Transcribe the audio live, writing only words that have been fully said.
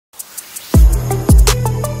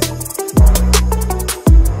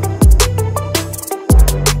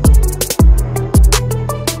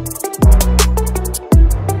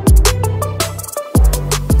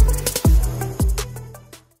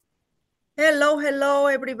Hello,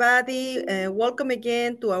 everybody. Welcome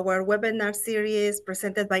again to our webinar series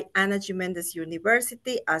presented by Ana Jimenez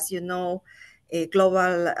University. As you know,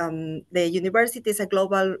 the university is a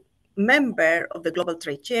global member of the Global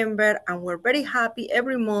Trade Chamber, and we're very happy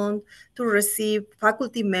every month to receive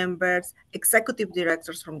faculty members, executive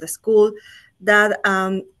directors from the school that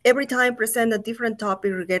every time present a different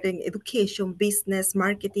topic regarding education, business,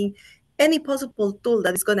 marketing, any possible tool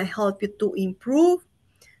that is going to help you to improve,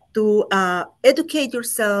 to educate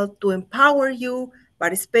yourself, to empower you,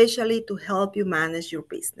 but especially to help you manage your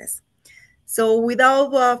business. So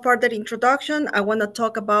without further introduction, I want to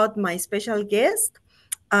talk about my special guest.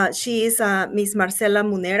 She is Ms. Marcela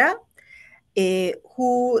Munera,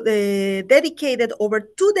 who dedicated over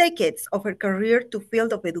 2 decades of her career to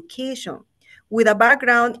field of education. With a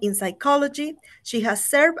background in psychology, she has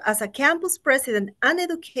served as a campus president and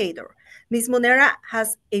educator. Ms. Munera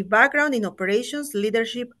has a background in operations,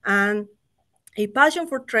 leadership, and a passion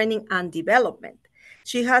for training and development.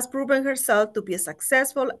 She has proven herself to be a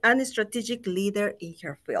successful and strategic leader in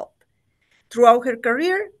her field. Throughout her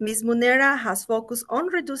career, Ms. Munera has focused on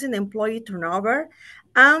reducing employee turnover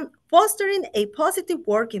and fostering a positive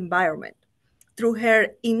work environment. Through her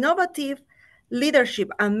innovative leadership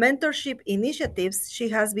and mentorship initiatives, she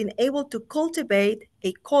has been able to cultivate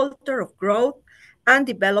a culture of growth and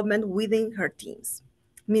development within her teams.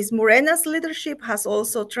 Ms. Morena's leadership has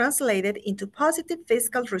also translated into positive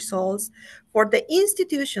fiscal results for the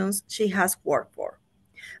institutions she has worked for.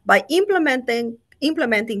 By implementing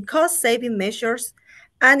cost-saving measures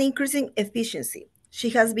and increasing efficiency,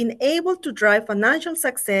 she has been able to drive financial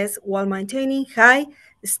success while maintaining high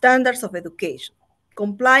standards of education,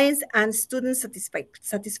 compliance, and student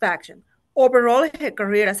satisfaction. Overall, her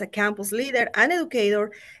career as a campus leader and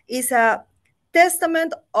educator is a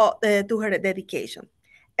testament to her dedication,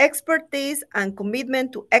 expertise, and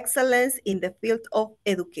commitment to excellence in the field of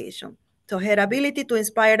education. So her ability to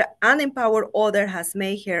inspire and empower others has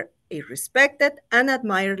made her a respected and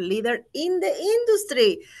admired leader in the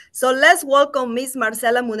industry. So let's welcome Ms.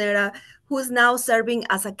 Marcela Munera, who is now serving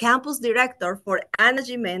as a campus director for Ana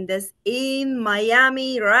Jimenez in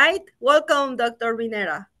Miami, right? Welcome, Dr.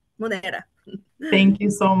 Munera. Thank you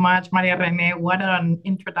so much, Maria Rene. What an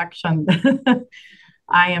introduction.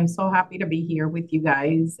 I am so happy to be here with you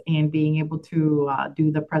guys and being able to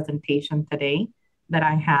do the presentation today that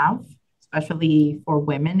I have, especially for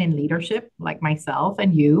women in leadership like myself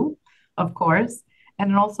and you, of course.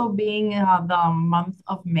 And also being the month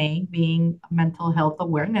of May being Mental Health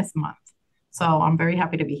Awareness Month. So I'm very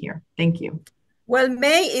happy to be here. Thank you. Well,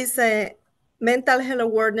 May is a mental health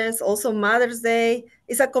awareness, also Mother's Day.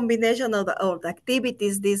 It's a combination of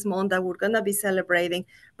activities this month that we're going to be celebrating.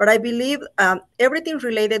 But I believe everything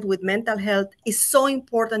related with mental health is so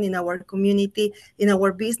important in our community, in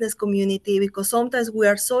our business community, because sometimes we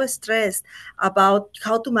are so stressed about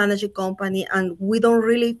how to manage a company and we don't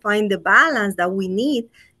really find the balance that we need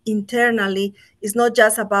internally. It's not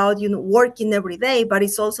just about working every day, but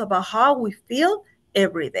it's also about how we feel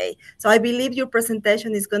every day. So I believe your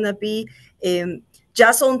presentation is going to be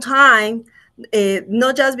just on time,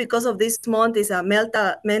 not just because of this month is a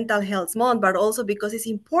mental health month, but also because it's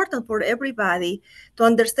important for everybody to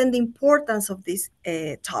understand the importance of this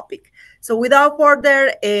topic. So without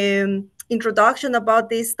further introduction about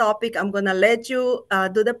this topic, I'm going to let you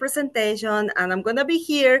do the presentation, and I'm going to be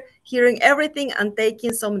here hearing everything and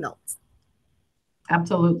taking some notes.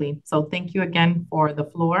 Absolutely. So thank you again for the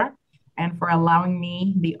floor and for allowing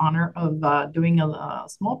me the honor of doing a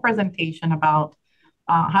small presentation about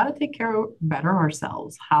how to take care of better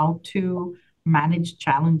ourselves, how to manage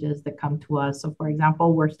challenges that come to us. So for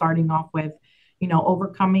example, we're starting off with,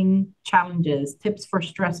 overcoming challenges, tips for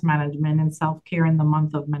stress management and self-care in the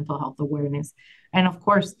month of mental health awareness. And of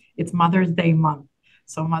course, it's Mother's Day month.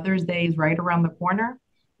 So Mother's Day is right around the corner.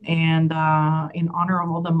 And in honor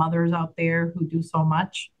of all the mothers out there who do so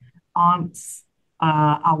much, aunts,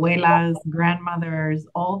 abuelas, grandmothers,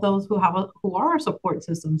 all those who who are our support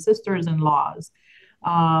system, sisters-in-laws,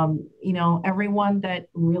 everyone that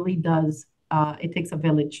really does. It takes a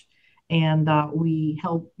village, and we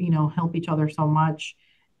help each other so much,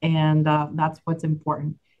 and that's what's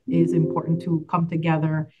important. It is important to come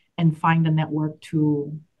together and find a network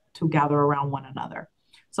to gather around one another.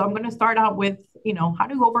 So I'm going to start out with how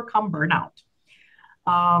to overcome burnout.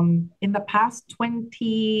 In the past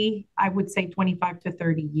 20, I would say 25 to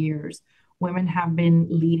 30 years, women have been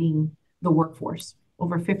leading the workforce.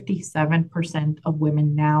 Over 57% of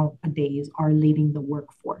women nowadays are leading the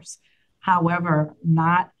workforce. However,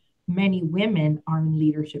 not many women are in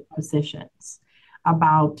leadership positions.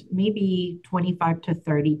 About maybe 25 to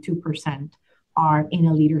 32% are in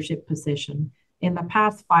a leadership position. In the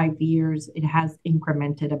past 5 years, it has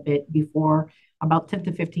incremented a bit. Before, about 10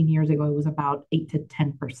 to 15 years ago, it was about 8 to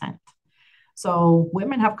 10%. So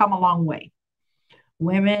women have come a long way.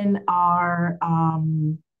 Women are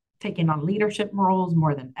taking on leadership roles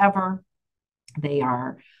more than ever. They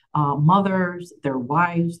are mothers, their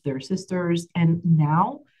wives, their sisters, and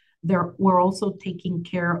now we're also taking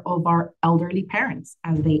care of our elderly parents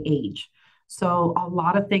as they age. So a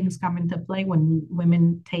lot of things come into play when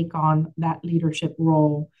women take on that leadership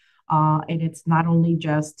role. And it's not only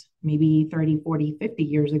just maybe 30, 40, 50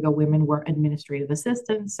 years ago, women were administrative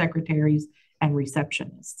assistants, secretaries, and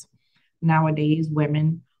receptionists. Nowadays,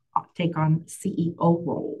 women take on CEO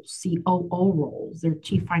roles, COO roles, they're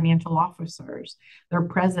chief financial officers, they're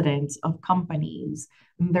presidents of companies,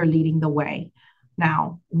 and they're leading the way.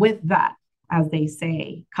 Now, with that, as they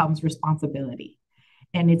say, comes responsibility.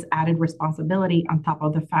 And it's added responsibility on top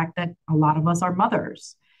of the fact that a lot of us are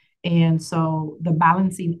mothers. And so the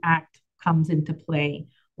balancing act comes into play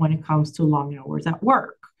when it comes to long hours at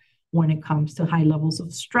work, when it comes to high levels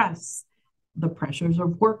of stress, the pressures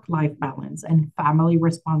of work-life balance and family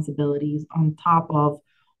responsibilities on top of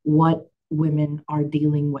what women are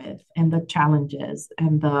dealing with and the challenges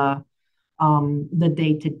and the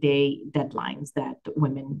day-to-day deadlines that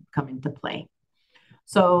women come into play.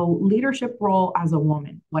 So leadership role as a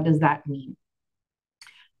woman, what does that mean?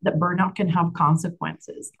 That burnout can have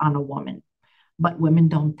consequences on a woman, but women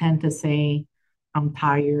don't tend to say, I'm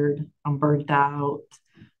tired, I'm burnt out.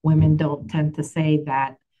 Women don't tend to say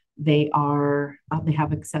that they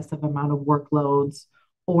have excessive amount of workloads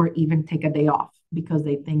or even take a day off because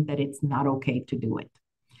they think that it's not okay to do it.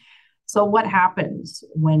 So what happens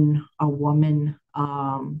when a woman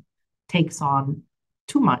takes on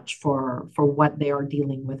too much for what they are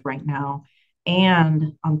dealing with right now,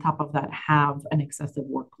 and on top of that have an excessive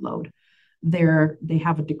workload? They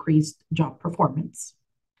have a decreased job performance.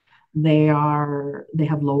 They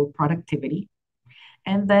have lower productivity.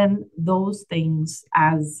 And then those things,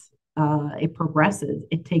 as it progresses,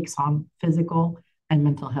 it takes on physical and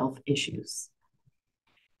mental health issues.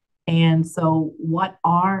 And so, what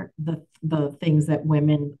are the things that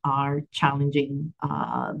women are challenging?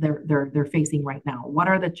 They're facing right now. What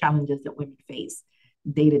are the challenges that women face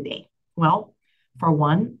day to day? Well, for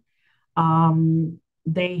one,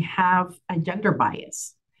 they have a gender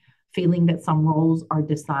bias, feeling that some roles are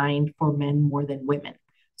designed for men more than women.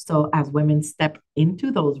 So as women step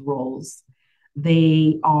into those roles,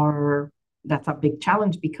 that's a big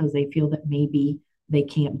challenge because they feel that maybe they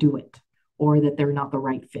can't do it or that they're not the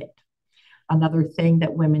right fit. Another thing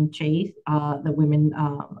that women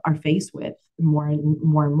are faced with more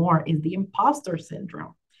and more is the imposter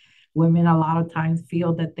syndrome. Women a lot of times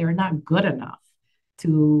feel that they're not good enough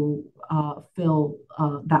to fill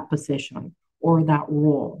that position or that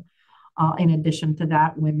role. In addition to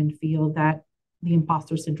that, women feel that the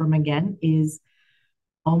imposter syndrome again is,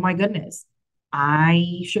 oh my goodness,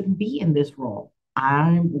 I shouldn't be in this role.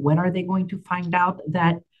 When are they going to find out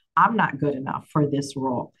that I'm not good enough for this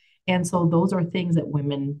role? And so those are things that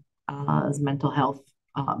women, as mental health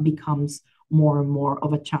becomes more and more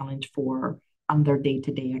of a challenge for on their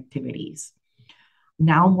day-to-day activities.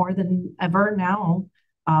 Now more than ever now,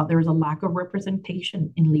 there's a lack of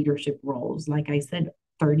representation in leadership roles. Like I said,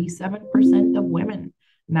 37% of women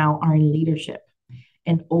now are in leadership,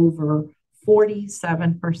 and over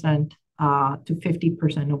 47% to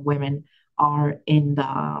 50% of women are in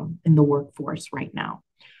the workforce right now.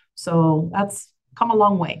 So that's come a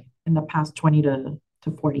long way in the past 20 to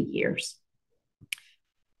 40 years.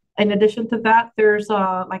 In addition to that, there's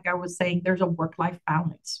like I was saying, there's a work-life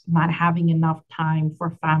balance, not having enough time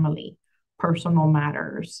for family, personal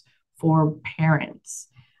matters, for parents,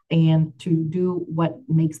 and to do what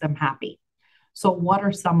makes them happy. So what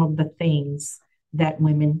are some of the things that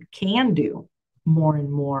women can do more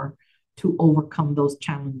and more to overcome those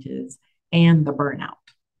challenges and the burnout?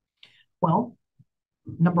 Well,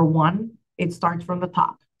 number one, it starts from the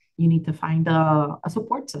top. You need to find a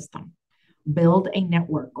support system, build a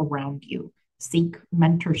network around you, seek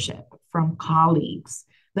mentorship from colleagues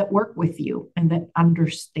that work with you and that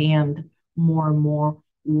understand more and more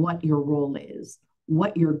what your role is,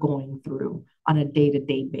 what you're going through on a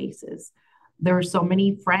day-to-day basis. There are so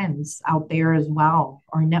many friends out there as well,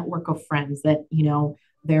 our network of friends that,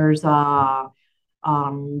 there's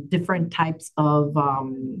different types of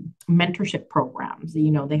mentorship programs.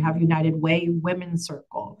 They have United Way Women's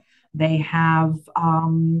Circle. They have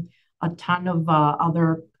a ton of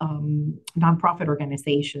other nonprofit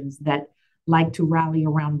organizations that like to rally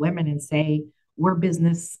around women and say, we're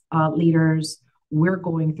business leaders, we're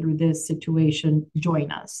going through this situation,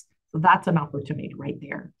 join us. So that's an opportunity right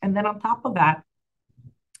there. And then on top of that,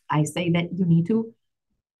 I say that you need to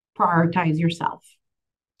prioritize yourself,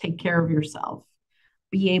 take care of yourself,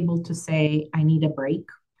 be able to say, I need a break,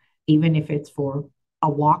 even if it's for a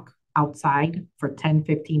walk outside for 10,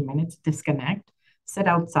 15 minutes, disconnect, sit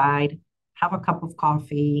outside, have a cup of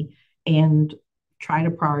coffee, and try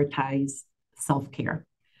to prioritize self care.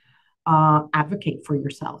 Advocate for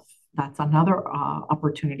yourself. That's another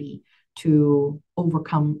opportunity to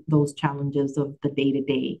overcome those challenges of the day to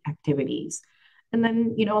day activities. And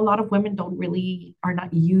then, a lot of women are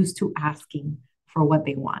not used to asking for what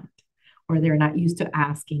they want, or they're not used to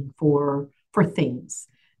asking for things.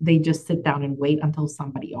 They just sit down and wait until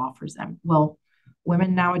somebody offers them. Well,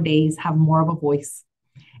 women nowadays have more of a voice,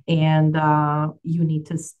 and you need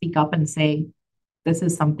to speak up and say, this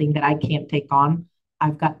is something that I can't take on.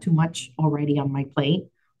 I've got too much already on my plate,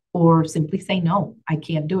 or simply say, no, I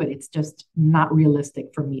can't do it. It's just not realistic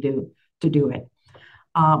for me to do it.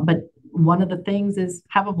 But one of the things is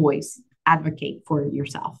have a voice, advocate for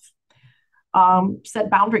yourself. Set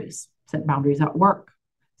boundaries at work,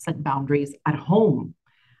 set boundaries at home.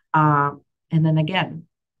 Uh, and then again,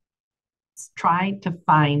 try to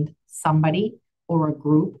find somebody or a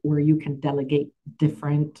group where you can delegate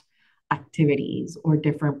different activities or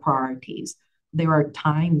different priorities. There are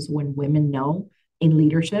times when women know in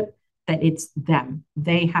leadership that it's them.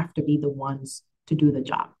 They have to be the ones to do the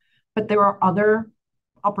job. But there are other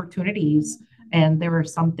opportunities, and there are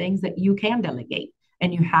some things that you can delegate.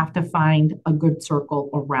 And you have to find a good circle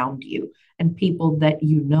around you and people that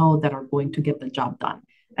you know that are going to get the job done.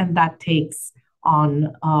 And that takes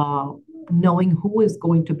on knowing who is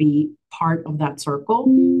going to be part of that circle,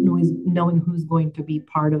 knowing who's going to be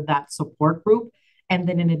part of that support group. And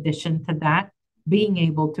then, in addition to that, being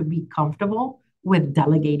able to be comfortable with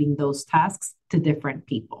delegating those tasks to different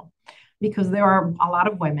people. Because there are a lot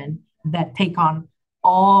of women that take on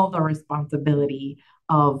all the responsibility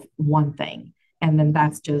of one thing. And then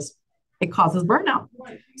it causes burnout.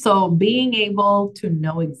 So being able to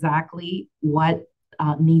know exactly what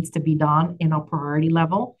needs to be done in a priority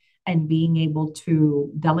level and being able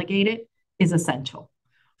to delegate it is essential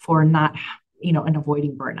for not, and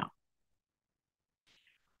avoiding burnout.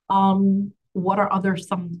 What are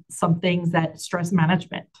some things that stress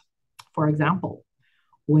management? For example,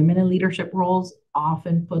 women in leadership roles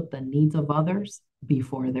often put the needs of others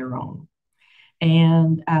before their own.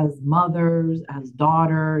 And as mothers, as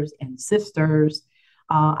daughters, and sisters,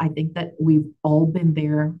 I think that we've all been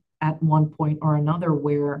there at one point or another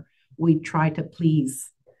where we try to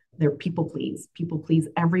people please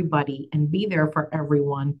everybody and be there for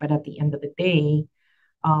everyone. But at the end of the day,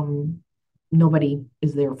 nobody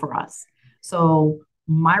is there for us. So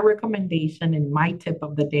my recommendation and my tip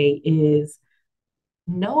of the day is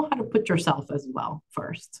know how to put yourself as well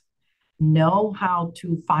first. Know how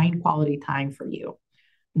to find quality time for you.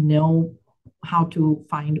 Know how to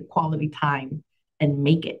find quality time and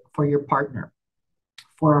make it for your partner,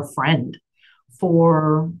 for a friend,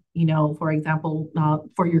 for example,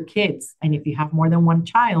 for your kids. And if you have more than one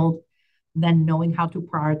child, then knowing how to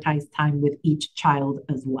prioritize time with each child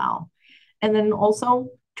as well. And then also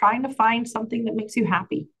trying to find something that makes you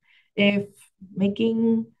happy. If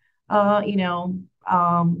making, for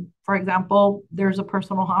example, there's a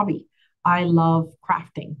personal hobby. I love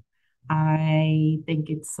crafting. I think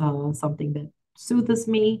it's something that soothes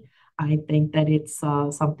me. I think that it's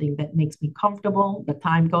something that makes me comfortable. The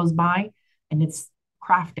time goes by and it's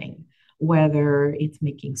crafting, whether it's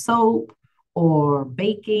making soap or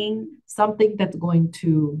baking, something that's going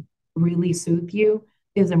to really soothe you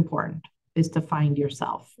is important, is to find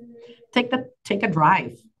yourself. Take a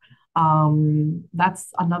drive.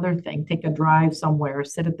 That's another thing. Take a drive somewhere,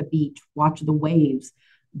 sit at the beach, watch the waves.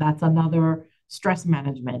 That's another stress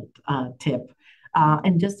management tip.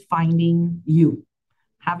 And just finding you,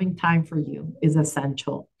 having time for you is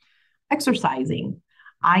essential. Exercising.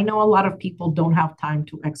 I know a lot of people don't have time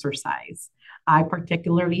to exercise. I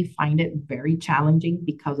particularly find it very challenging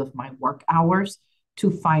because of my work hours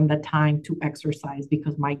to find the time to exercise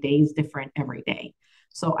because my day is different every day.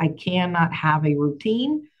 So I cannot have a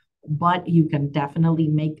routine, but you can definitely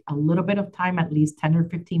make a little bit of time, at least 10 or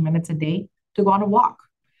 15 minutes a day, to go on a walk,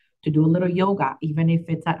 to do a little yoga, even if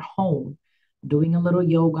it's at home. Doing a little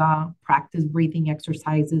yoga, practice breathing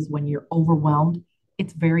exercises when you're overwhelmed.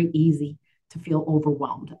 It's very easy to feel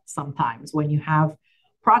overwhelmed sometimes when you have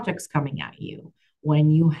projects coming at you,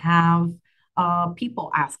 when you have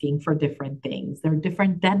people asking for different things. There are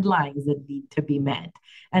different deadlines that need to be met.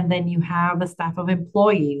 And then you have a staff of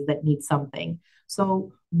employees that need something.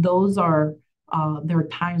 So there are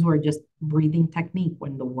times where just breathing technique,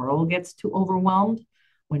 when the world gets too overwhelmed,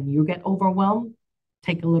 when you get overwhelmed,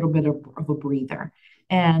 take a little bit of a breather.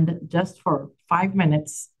 And just for 5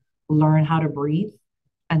 minutes, learn how to breathe.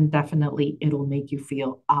 And definitely it'll make you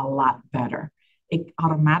feel a lot better. It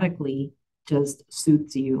automatically just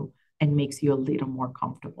suits you and makes you a little more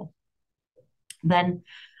comfortable. Then,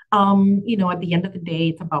 at the end of the day,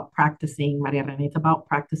 it's about practicing, Maria Rene, it's about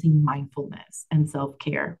practicing mindfulness and self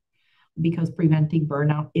care because preventing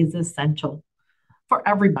burnout is essential for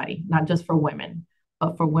everybody, not just for women,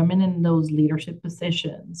 but for women in those leadership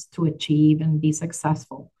positions to achieve and be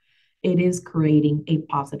successful. It is creating a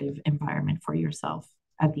positive environment for yourself.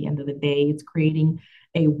 At the end of the day, it's creating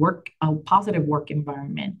a positive work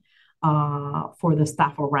environment for the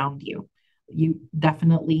staff around you. You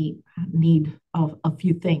definitely need a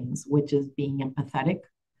few things, which is being empathetic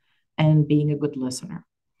and being a good listener.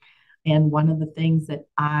 And one of the things that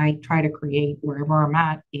I try to create wherever I'm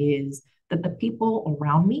at is that the people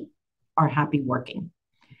around me are happy working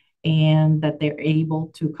and that they're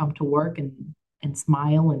able to come to work and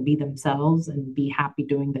smile and be themselves and be happy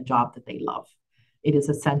doing the job that they love. It is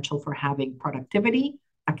essential for having productivity,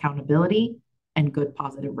 accountability, and good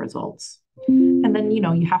positive results. And then,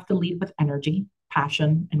 you have to lead with energy,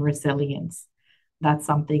 passion, and resilience. That's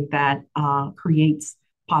something that creates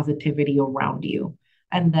positivity around you.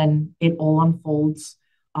 And then it all unfolds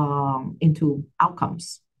into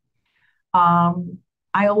outcomes.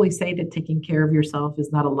 I always say that taking care of yourself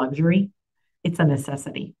is not a luxury, it's a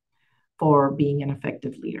necessity for being an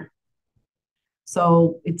effective leader.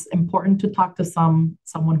 So it's important to talk to someone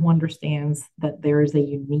who understands that there is a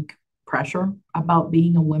unique pressure about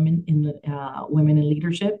being a women in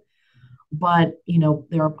leadership. But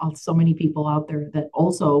there are so many people out there that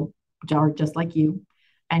also are just like you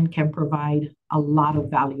and can provide a lot of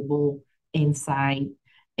valuable insight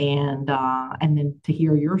and then to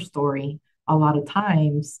hear your story a lot of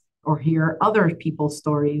times or hear other people's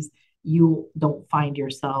stories, you don't find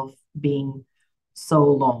yourself being so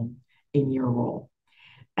alone in your role.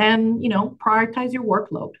 And prioritize your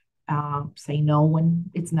workload. Say no when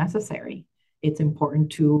it's necessary. It's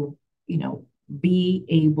important to be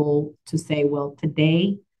able to say, well,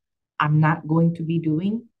 today I'm not going to be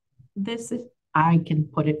doing this. I can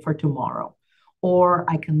put it for tomorrow, or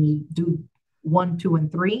I can do 1, 2,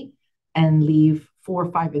 and 3 and leave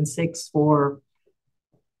 4, 5, and 6 for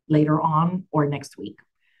later on or next week.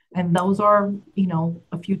 And those are,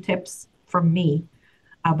 a few tips from me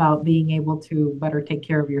about being able to better take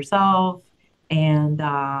care of yourself and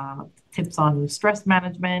tips on stress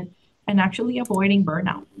management and actually avoiding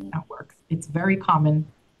burnout at work. It's very common,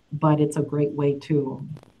 but it's a great way to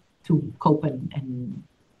cope and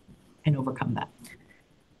overcome that.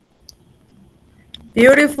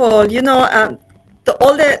 Beautiful.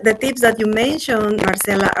 All the tips that you mentioned,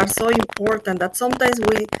 Marcela, are so important that sometimes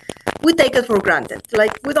we take it for granted.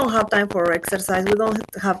 Like we don't have time for exercise, we don't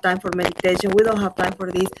have time for meditation, we don't have time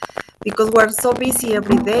for this because we're so busy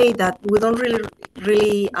every day that we don't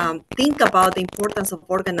really think about the importance of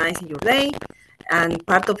organizing your day. And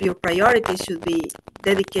part of your priority should be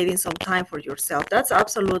dedicating some time for yourself. That's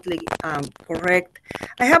absolutely correct.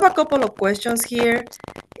 I have a couple of questions here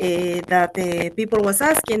that people was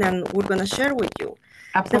asking, and we're going to share with you.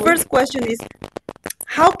 The Absolutely. first question is,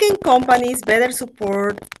 how can companies better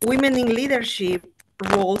support women in leadership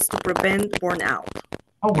roles to prevent burnout?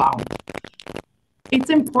 Oh, wow. It's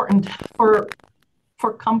important for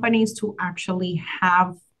companies to actually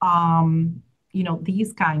have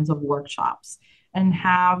these kinds of workshops and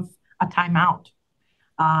have a timeout.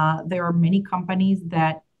 There are many companies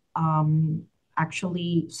that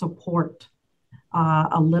actually support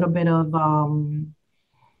a little bit of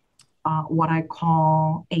what I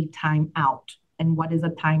call a timeout. And what is a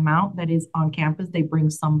timeout? That is on campus, they bring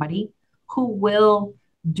somebody who will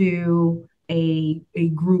do a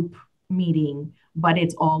group meeting, but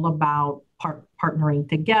it's all about partnering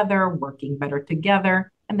together, working better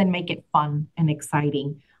together, and then make it fun and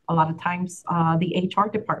exciting. A lot of times, the HR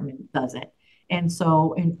department does it. And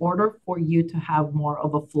so, in order for you to have more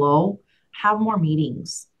of a flow, have more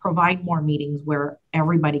meetings, provide more meetings where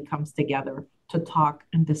everybody comes together to talk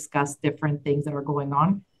and discuss different things that are going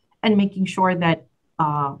on and making sure that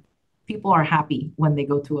people are happy when they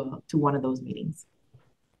go to one of those meetings.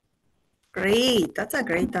 Great, that's a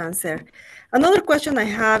great answer. Another question I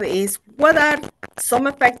have is, what are some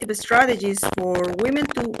effective strategies for women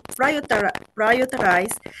to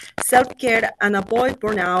prioritize self-care and avoid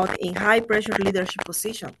burnout in high-pressure leadership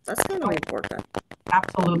positions? That's kind of important.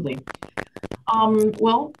 Absolutely.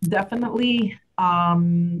 Well, definitely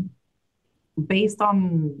based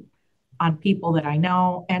on people that I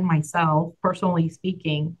know and myself, personally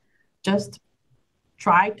speaking, just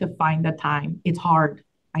try to find the time. It's hard.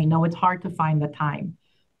 I know it's hard to find the time,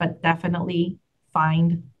 but definitely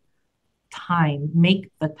find time, make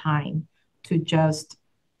the time to just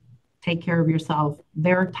take care of yourself.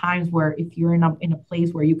 There are times where if you're in a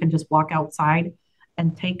place where you can just walk outside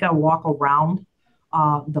and take a walk around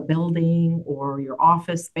the building or your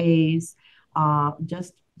office space,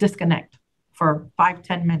 just disconnect for 5,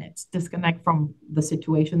 10 minutes, disconnect from the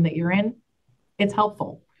situation that you're in. It's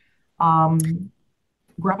helpful. Um,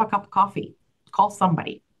 Grab a cup of coffee, call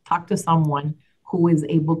somebody, talk to someone who is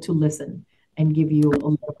able to listen and give you a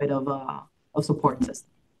little bit of a support system.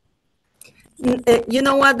 You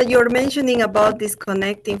know what, that you're mentioning about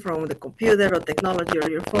disconnecting from the computer or technology or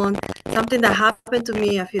your phone. Something that happened to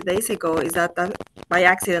me a few days ago is that by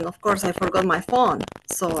accident, of course, I forgot my phone.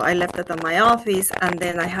 So I left it at my office, and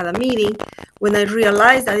then I had a meeting. When I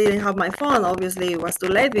realized I didn't have my phone, obviously it was too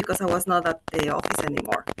late because I was not at the office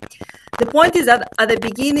anymore. The point is that at the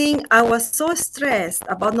beginning, I was so stressed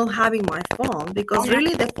about not having my phone Oh because yeah,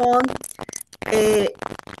 really the phone, uh,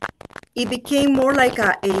 it became more like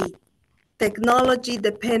a technology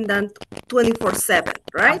dependent 24/7,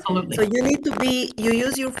 right? So absolutely. you need to be, you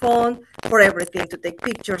use your phone for everything, to take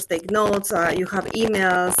pictures, take notes, you have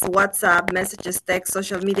emails, WhatsApp, messages, text,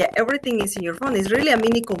 social media, everything is in your phone. It's really a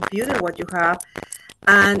mini computer what you have,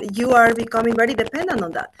 and you are becoming very dependent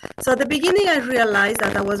on that. So at the beginning, I realized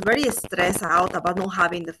that I was very stressed out about not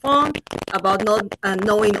having the phone, about not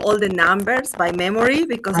knowing all the numbers by memory,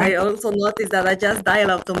 because I Right. also noticed that I just dial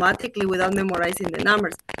automatically without memorizing the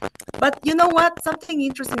numbers. But you know what? Something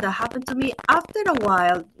interesting that happened to me after a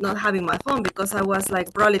while not having my phone, because I was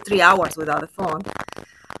like probably 3 hours without a phone.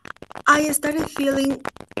 I started feeling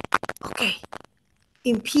okay,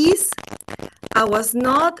 in peace. I was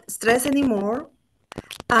not stressed anymore,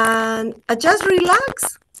 and I just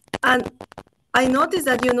relax. And I noticed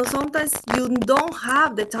that, sometimes you don't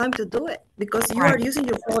have the time to do it because you are Right. using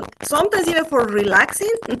your phone. Sometimes even for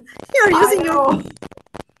relaxing, you are I using your know. phone.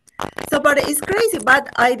 So, but it's crazy. But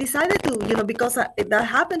I decided to, because that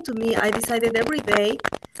happened to me, I decided every day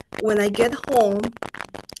when I get home,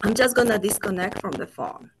 I'm just gonna disconnect from the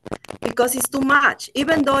phone because it's too much.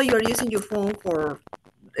 Even though you're using your phone for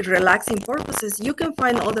relaxing purposes, you can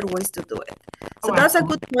find other ways to do it. So Oh, that's a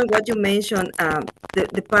good absolutely. point what you mentioned,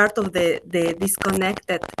 the part of the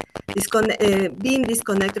being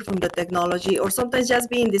disconnected from the technology, or sometimes just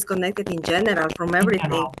being disconnected in general from In everything.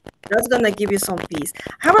 general. That's gonna give you some peace.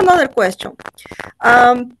 I have another question.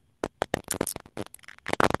 Um,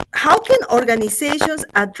 how can organizations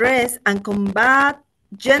address and combat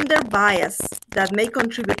gender bias that may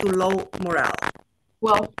contribute to low morale?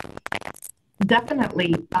 Well,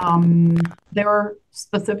 definitely. There are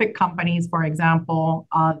specific companies, for example,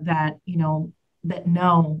 that that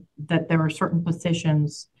know that there are certain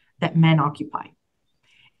positions that men occupy,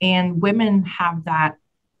 and women have that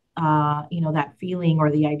that feeling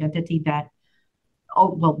or the identity that,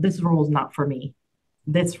 oh well, this role is not for me.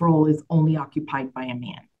 This role is only occupied by a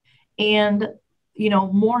man, and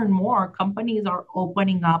more and more companies are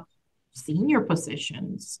opening up senior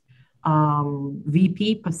positions,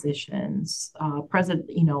 VP positions, president.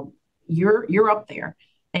 You're up there,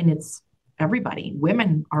 and it's everybody.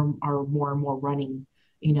 Women are more and more running,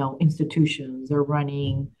 institutions. They're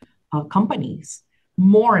running companies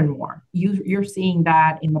more and more. You're seeing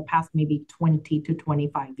that in the past maybe 20 to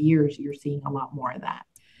 25 years. You're seeing a lot more of that.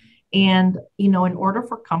 And in order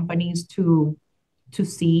for companies to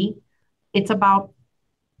see, it's about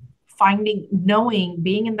finding, knowing,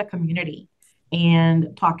 being in the community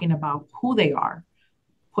and talking about who they are,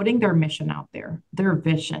 putting their mission out there, their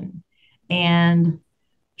vision, and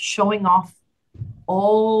showing off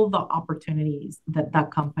all the opportunities that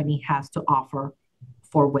that company has to offer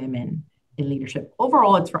for women in leadership.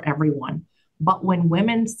 Overall, it's for everyone. But when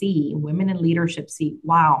women in leadership see,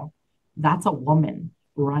 wow, that's a woman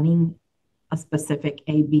running a specific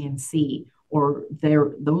A, B, and C, or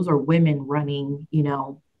those are women running,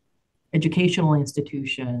 educational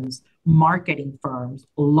institutions, marketing firms,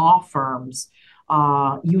 law firms,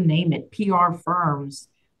 you name it, PR firms,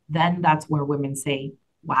 then that's where women say,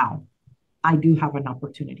 wow, I do have an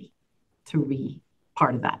opportunity to be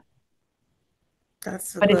part of that.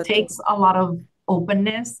 That's But it good too. takes a lot of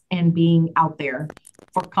openness and being out there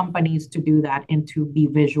for companies to do that and to be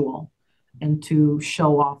visual and to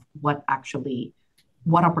show off what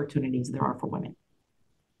opportunities there are for women.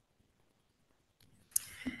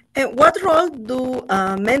 And what role do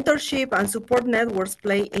mentorship and support networks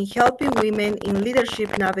play in helping women in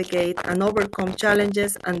leadership navigate and overcome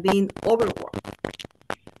challenges and being overworked?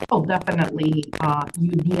 Oh, definitely.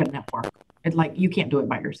 You need a network. It's like you can't do it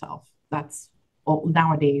by yourself. That's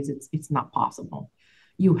nowadays it's not possible.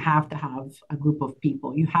 you have to have a group of people.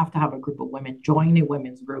 You have to have a group of women. Join a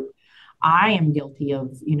women's group. I am guilty of,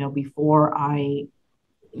 before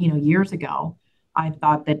years ago, I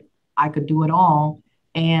thought that I could do it all,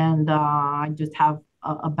 and I just have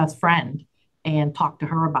a best friend and talk to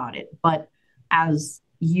her about it. But as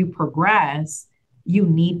you progress, you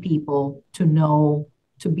need people to know,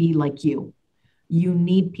 to be like you. You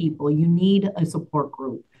need people, you need a support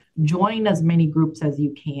group. Join as many groups as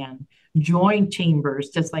you can. Join chambers,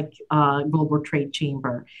 just like Global Trade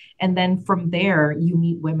Chamber. And then from there, you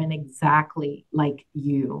meet women exactly like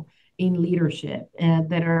you in leadership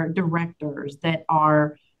that are directors, that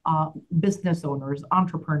are business owners,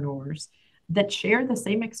 entrepreneurs, that share the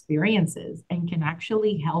same experiences and can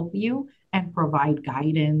actually help you and provide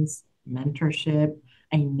guidance, mentorship,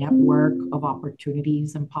 a network of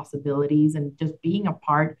opportunities and possibilities, and just being a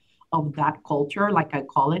part of that culture, like I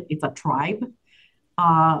call it, it's a tribe.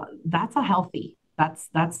 That's a healthy. That's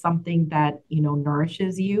something that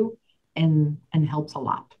nourishes you and helps a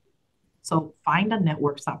lot. So find a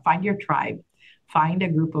network, find your tribe, find a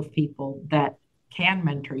group of people that can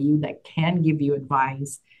mentor you, that can give you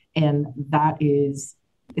advice, and that is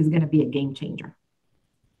going to be a game changer.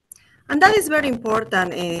 And that is very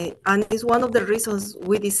important, and it's one of the reasons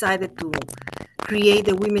we decided to create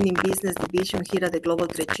the Women in Business division here at the Global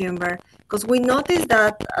Trade Chamber, because we noticed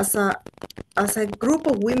that as a group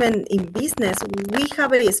of women in business, we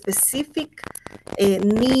have a specific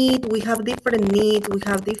need, we have different needs, we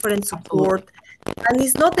have different support. Absolutely. And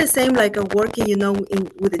it's not the same like a working,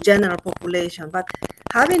 with the general population, but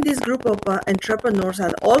having this group of entrepreneurs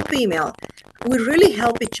and all female, we really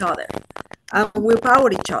help each other and we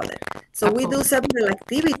empower each other. So we do Absolutely. several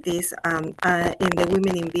activities in the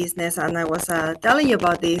Women in Business, and I was telling you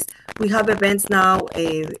about this. We have events now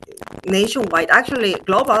nationwide, actually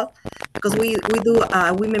global, because we do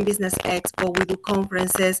Women Business Expo, we do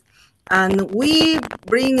conferences, and we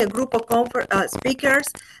bring a group of speakers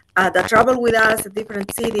that travel with us to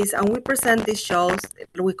different cities, and we present these shows.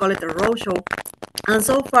 We call it a roadshow, and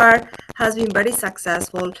so far has been very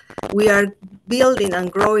successful. We are building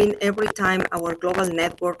and growing every time our global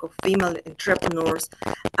network of female entrepreneurs,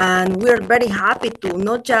 and we're very happy to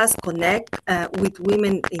not just connect with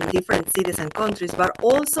women in different cities and countries, but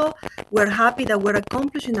also we're happy that we're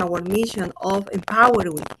accomplishing our mission of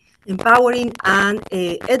empowering and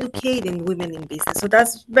educating women in business. So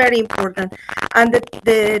that's very important. And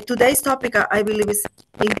the today's topic, I believe, is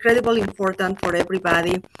incredibly important for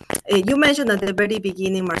everybody. You mentioned at the very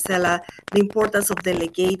beginning, Marcela, the importance of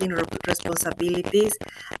delegating responsibilities.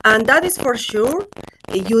 And that is for sure.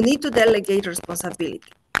 You need to delegate responsibility.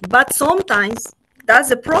 But sometimes that's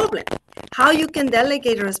the problem. How you can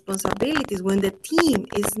delegate responsibilities when the team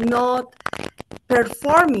is not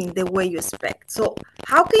performing the way you expect. So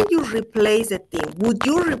how can you replace the team? Would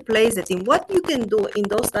you replace the team? What you can do in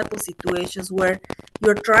those type of situations where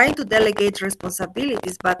you're trying to delegate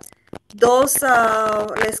responsibilities, but those,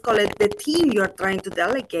 let's call it the team you're trying to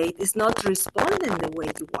delegate is not responding the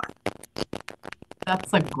way you want.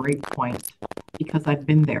 That's a great point because I've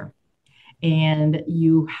been there. And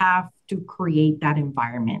you have to create that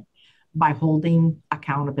environment by holding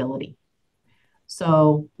accountability.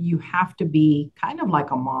 So you have to be kind of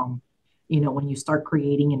like a mom, when you start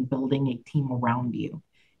creating and building a team around you.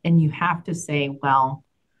 And you have to say, well,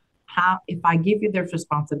 how, if I give you this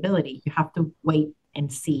responsibility, you have to wait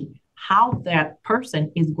and see how that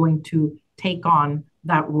person is going to take on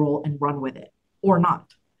that role and run with it or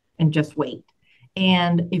not, and just wait.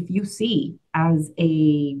 And if you see as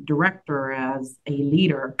a director, as a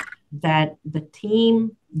leader, that the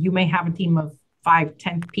team, you may have a team of 5,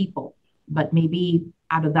 10 people, but maybe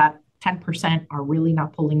out of that 10% are really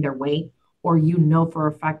not pulling their weight, or for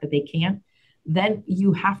a fact that they can't, then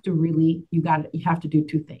you have to really, you have to do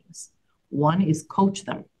two things. One is coach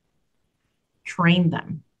them, train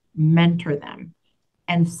them, mentor them,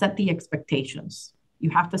 and set the expectations. You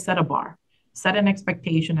have to set a bar, set an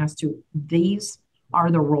expectation as to these are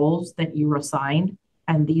the roles that you're assigned,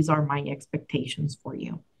 and these are my expectations for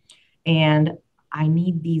you. And I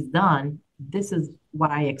need these done. This is what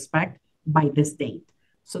I expect by this date,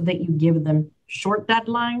 so that you give them short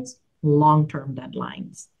deadlines, long-term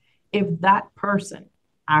deadlines. If that person,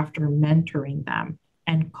 after mentoring them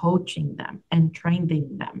and coaching them and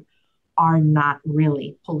training them, are not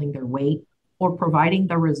really pulling their weight or providing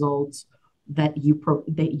the results that you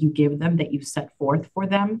give them, that you set forth for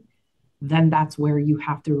them, then that's where you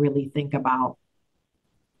have to really think about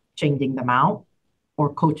changing them out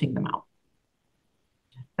or coaching them out.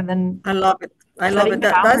 And then I love it. I love setting it. the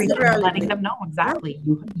That's boundaries the and letting reality. them know Yeah. exactly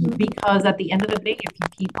because at the end of the day, if you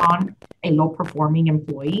keep on a low performing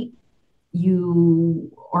employee,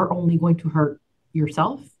 you are only going to hurt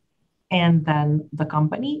yourself and then the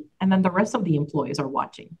company, and then the rest of the employees are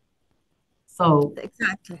watching. So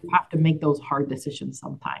Exactly. you have to make those hard decisions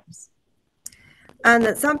sometimes.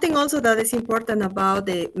 And something also that is important about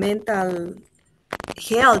the mental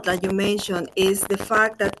health that you mentioned is the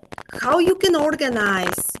fact that how you can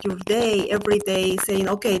organize your day every day, saying,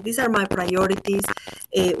 okay, these are my priorities,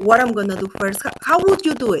 what I'm going to do first. How would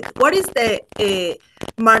you do it? What is the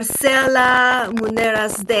Marcela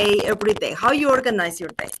Munera's day every day? How you organize your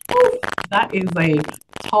day? That is a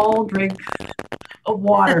tall drink of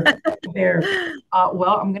water there.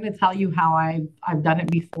 Well, I'm going to tell you how I've done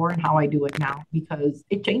it before and how I do it now because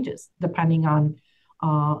it changes depending on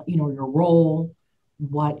your role,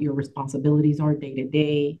 what your responsibilities are day to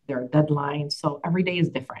day. There are deadlines, so every day is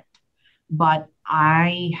different. But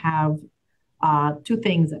I have two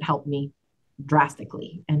things that help me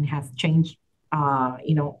drastically and has changed.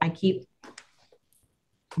 I keep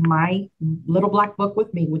my little black book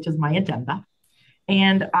with me, which is my agenda,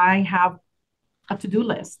 and I have a to-do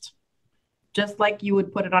list, just like you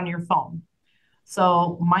would put it on your phone.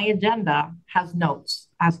 So my agenda has notes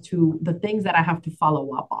as to the things that I have to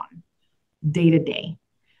follow up on day to day.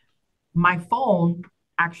 My phone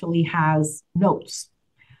actually has notes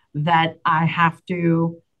that I have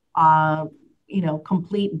to,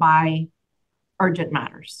 complete by urgent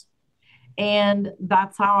matters. And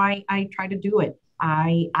that's how I try to do it.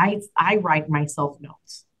 I write myself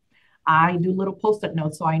notes. I do little post-it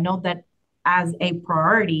notes so I know that as a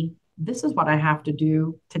priority, this is what I have to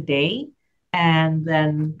do today. And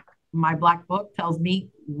then my black book tells me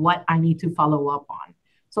what I need to follow up on.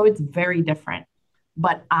 So it's very different.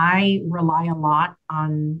 But I rely a lot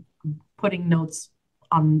on putting notes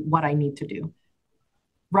on what I need to do,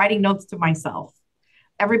 writing notes to myself.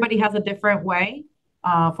 Everybody has a different way.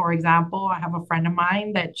 For example, I have a friend of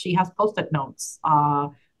mine that she has post-it notes.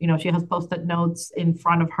 She has post-it notes in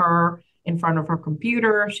front of her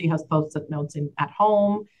computer. She has post-it notes at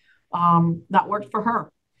home. That works for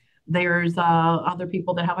her. There's other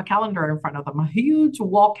people that have a calendar in front of them, a huge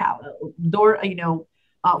wall door,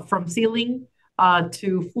 from ceiling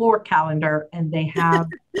to floor calendar, and they have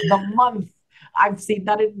the month. I've seen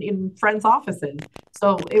that in friends' offices.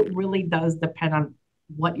 So it really does depend on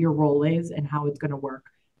what your role is and how it's going to work.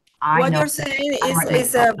 I What know you're that saying I is, write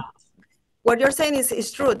myself notes. what you're saying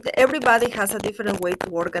is true. Everybody has a different way to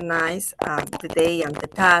organize the day and the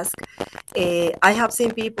task. I have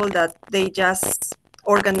seen people that they just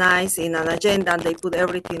organize in an agenda and they put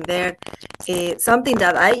everything there. Something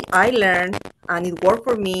that I learned and it worked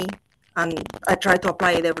for me, and I try to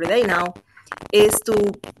apply it every day now, is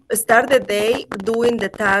to start the day doing the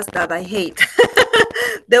tasks that I hate.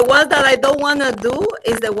 The ones that I don't want to do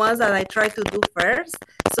is the ones that I try to do first,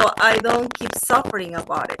 so I don't keep suffering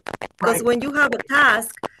about it. Because Right. when you have a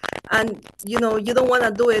task and you don't want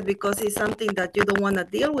to do it because it's something that you don't want to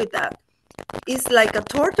deal with, that it's like a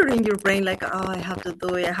torture in your brain, like, oh, I have to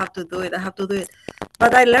do it, I have to do it, I have to do it.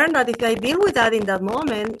 But I learned that if I deal with that in that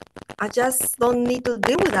moment, I just don't need to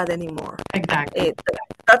deal with that anymore. Exactly.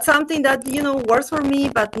 That's something that works for me,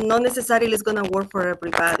 but not necessarily is going to work for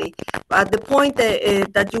everybody. But the point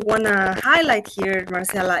that you want to highlight here,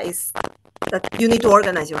 Marcela, is that you need to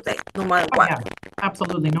organize your day no matter Oh, what, yeah,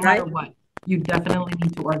 absolutely. No right? matter what, you definitely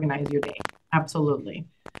need to organize your day. Absolutely.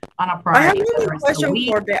 On a I have priority, another whether it's the question week.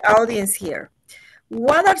 for the audience here.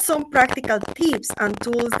 What are some practical tips and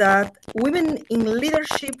tools that women in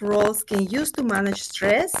leadership roles can use to manage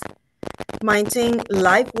stress, maintain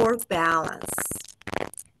life-work balance?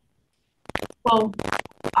 Well,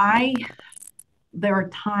 there are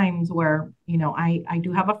times where, I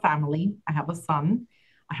do have a family. I have a son,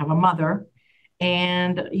 I have a mother,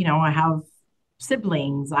 and, I have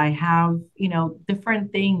siblings. I have,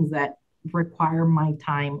 different things that require my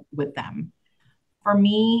time with them. For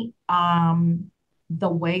me, the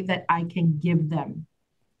way that I can give them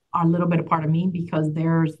a little bit of part of me, because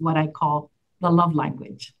there's what I call the love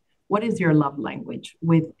language. What is your love language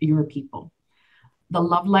with your people? The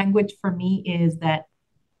love language for me is that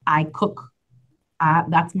I cook.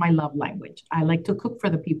 That's my love language. I like to cook for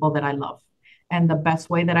the people that I love. And the best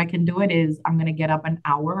way that I can do it is I'm going to get up an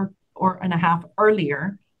hour or and a half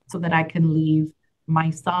earlier so that I can leave my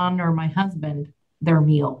son or my husband their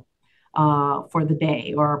meal for the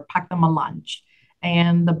day or pack them a lunch.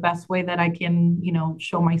 And the best way that I can,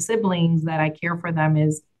 show my siblings that I care for them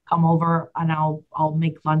is come over and I'll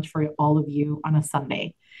make lunch for all of you on a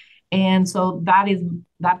Sunday. And so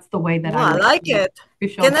that's the way that Oh, I I like like it. to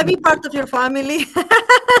show Can I be support. part of your family?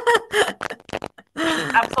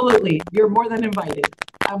 Absolutely. You're more than invited.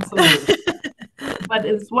 Absolutely. but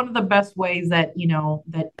it's one of the best ways that,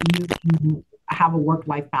 that you can have a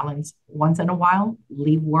work-life balance. Once in a while,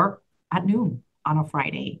 leave work at noon on a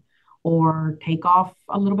Friday, or take off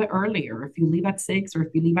a little bit earlier. If you leave at 6 or if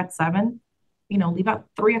you leave at 7, leave at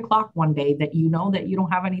 3 o'clock one day that you know that you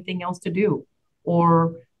don't have anything else to do,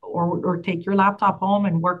 or take your laptop home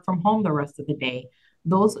and work from home the rest of the day.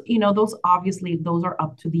 Those obviously those are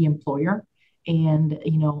up to the employer and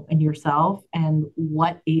and yourself, and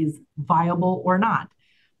what is viable or not.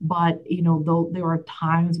 But though there are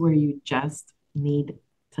times where you just need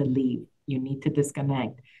to leave, you need to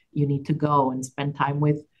disconnect, you need to go and spend time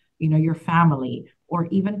with your family, or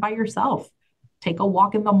even by yourself. Take a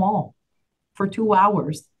walk in the mall for 2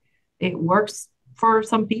 hours. It works for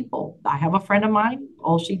some people. I have a friend of mine,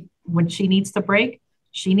 when she needs to break,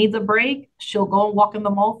 she needs a break. She'll go and walk in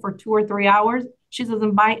the mall for 2 or 3 hours. She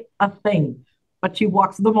doesn't buy a thing, but she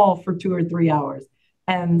walks the mall for 2 or 3 hours.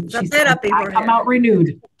 And The she says, therapy I for come her. out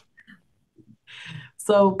renewed.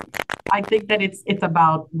 So I think that it's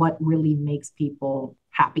about what really makes people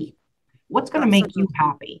happy. What's going to make you Absolutely.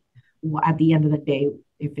 happy at the end of the day?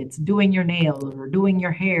 If it's doing your nails or doing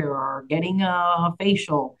your hair or getting a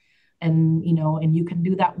facial, and you can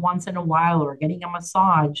do that once in a while, or getting a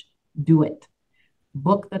massage, do it.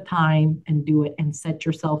 Book the time and do it, and set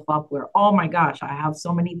yourself up where, oh my gosh, I have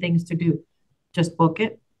so many things to do. Just book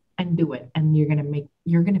it and do it. And you're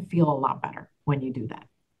going to feel a lot better when you do that.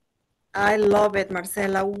 I love it,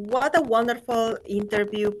 Marcela. What a wonderful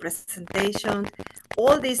interview presentation.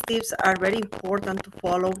 All these tips are very important to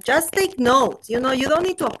follow. Just take notes. You don't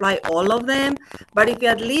need to apply all of them, but if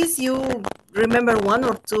at least you remember one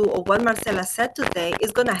or two of what Marcela said today,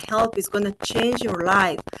 it's going to help, it's going to change your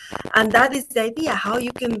life. And that is the idea, how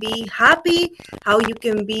you can be happy, how you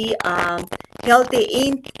can be healthy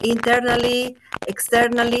internally,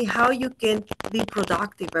 externally, how you can be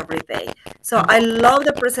productive every day. So I Absolutely. love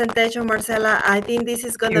the presentation, Marcela. I think this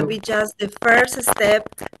is going to be just the first step,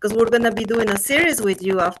 because we're going to be doing a series with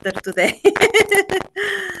you after today.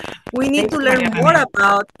 We need Thank to you, learn more Mariana.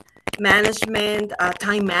 about management,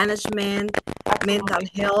 time management, mental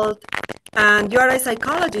Absolutely. health. And you are a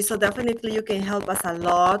psychologist, so definitely you can help us a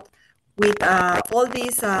lot with all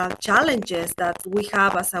these challenges that we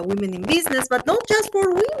have as a women in business, but not just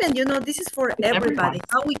for women. This is for It's everybody, everyone.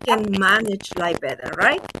 how we can manage life better,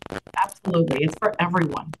 right? Absolutely. It's for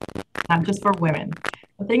everyone, not just for women.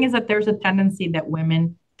 The thing is that there's a tendency that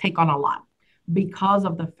women take on a lot because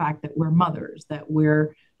of the fact that we're mothers, that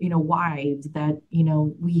we're, wives, that,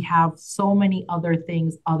 we have so many other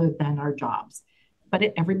things other than our jobs. But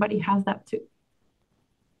everybody has that too.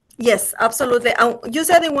 Yes, absolutely. And you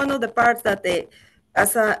said in one of the parts that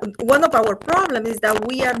one of our problems is that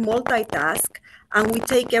we are multitask and we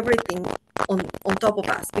take everything on top of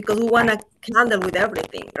us because we want Right. to handle with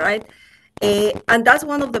everything, right? And that's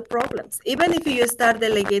one of the problems. Even if you start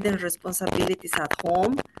delegating responsibilities at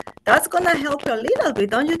home, that's gonna help you a little bit,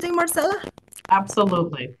 don't you think, Marcela?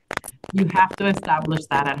 Absolutely. You have to establish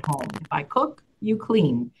that at home. If I cook, you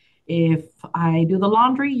clean. If I do the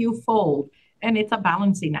laundry, you fold. And it's a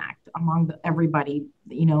balancing act among everybody,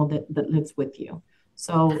 that lives with you.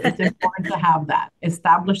 So it's important to have that,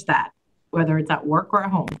 establish that, whether it's at work or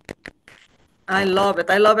at home. I love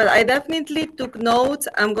it. I love it. I definitely took notes.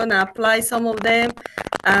 I'm gonna apply some of them.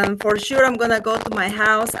 For sure, I'm gonna go to my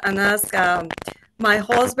house and ask my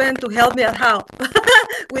husband to help me at home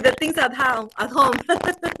with the things at home. At home.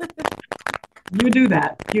 You do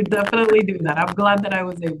that. You definitely do that. I'm glad that I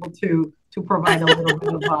was able to provide a little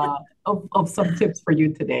bit of some tips for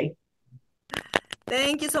you today.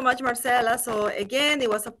 Thank you so much, Marcela. So again, it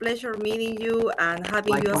was a pleasure meeting you and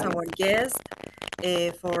having you as our Likewise. guest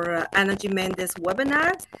for Ana Mendez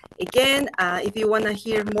webinar. Again, if you want to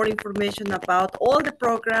hear more information about all the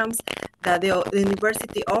programs that the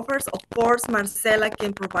university offers, of course, Marcela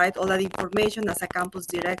can provide all that information as a campus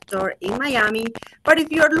director in Miami. But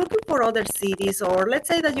if you're looking for other cities, or let's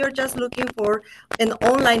say that you're just looking for an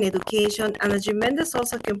online education, Ana Mendez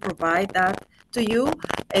also can provide that to you.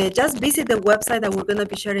 Just visit the website that we're going to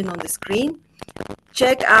be sharing on the screen.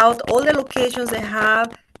 Check out all the locations they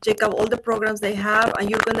have, check out all the programs they have, and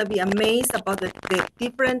you're going to be amazed about the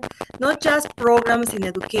different, not just programs in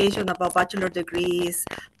education about bachelor degrees,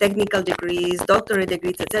 technical degrees, doctorate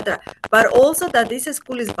degrees, etc., but also that this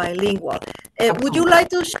school is bilingual. Would you Absolutely. like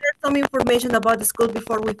to share some information about the school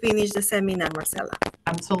before we finish the seminar, Marcela?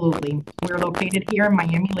 Absolutely. We're located here in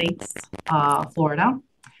Miami Lakes, Florida.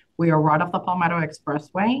 We are right off the Palmetto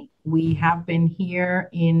Expressway. We have been here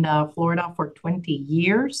in Florida for 20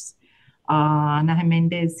 years. Ana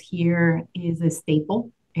Mendez here is a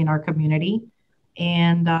staple in our community.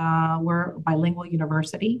 And we're a bilingual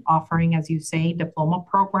university offering, as you say, diploma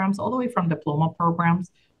programs, all the way from diploma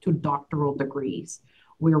programs to doctoral degrees.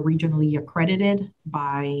 We're regionally accredited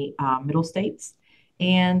by Middle States.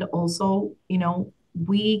 And also,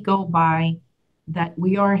 we go by that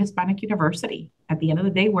we are a Hispanic university. At the end of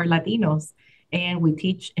the day, we're Latinos, and we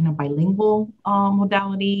teach in a bilingual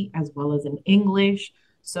modality as well as in English.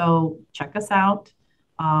 So check us out.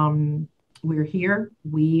 Um, we're here.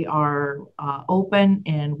 We are open,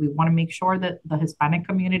 and we want to make sure that the Hispanic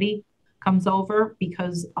community comes over,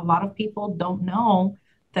 because a lot of people don't know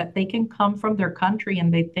that they can come from their country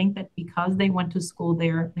and they think that because they went to school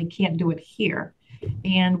there, they can't do it here.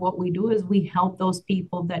 And what we do is we help those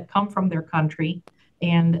people that come from their country,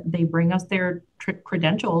 and they bring us their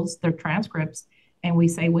credentials, their transcripts, and we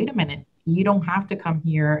say, wait a minute, you don't have to come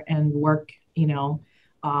here and work, in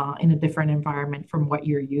a different environment from what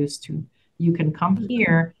you're used to. You can come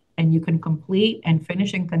here and you can complete and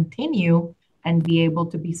finish and continue and be able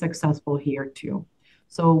to be successful here too.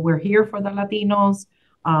 So we're here for the Latinos.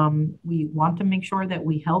 We want to make sure that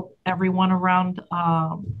we help everyone around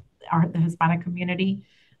the Hispanic community,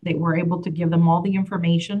 that we're able to give them all the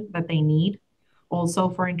information that they need. Also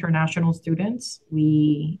for international students,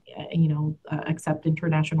 we accept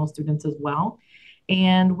international students as well.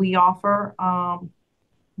 And we offer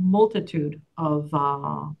multitude of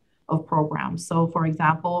programs. So for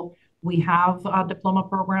example, we have diploma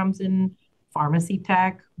programs in pharmacy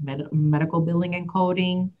tech, medical billing and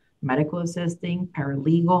coding, medical assisting,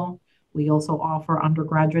 paralegal. We also offer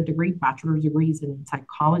undergraduate degree, bachelor's degrees in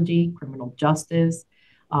psychology, criminal justice.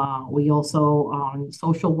 We also on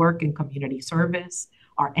social work and community service.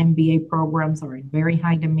 Our MBA programs are in very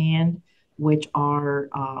high demand, which are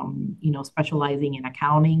specializing in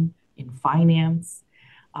accounting, in finance,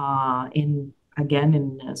 in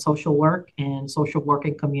social work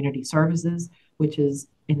and community services, which is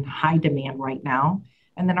in high demand right now.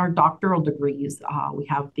 And then our doctoral degrees, we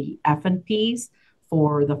have the FNPs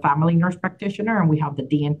for the family nurse practitioner, and we have the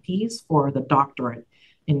DNPs for the doctorate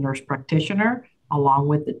in nurse practitioner, along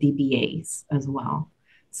with the DBAs as well.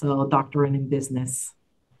 So doctorate in business.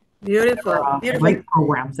 Beautiful, beautiful. Great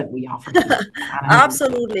programs that we offer.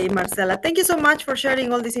 Absolutely, Marcela. Thank you so much for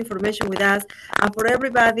sharing all this information with us. And for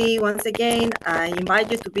everybody, once again, I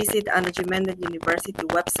invite you to visit Ana Jimenez University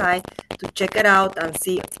website to check it out and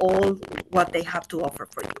see all what they have to offer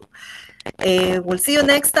for you. We'll see you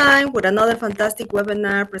next time with another fantastic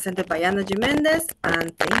webinar presented by Ana Jimenez.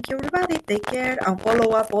 And thank you, everybody. Take care and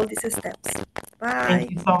follow up all these steps. Bye.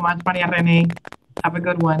 Thank you so much, Maria Rene. Have a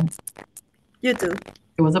good one. You too.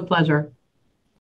 It was a pleasure.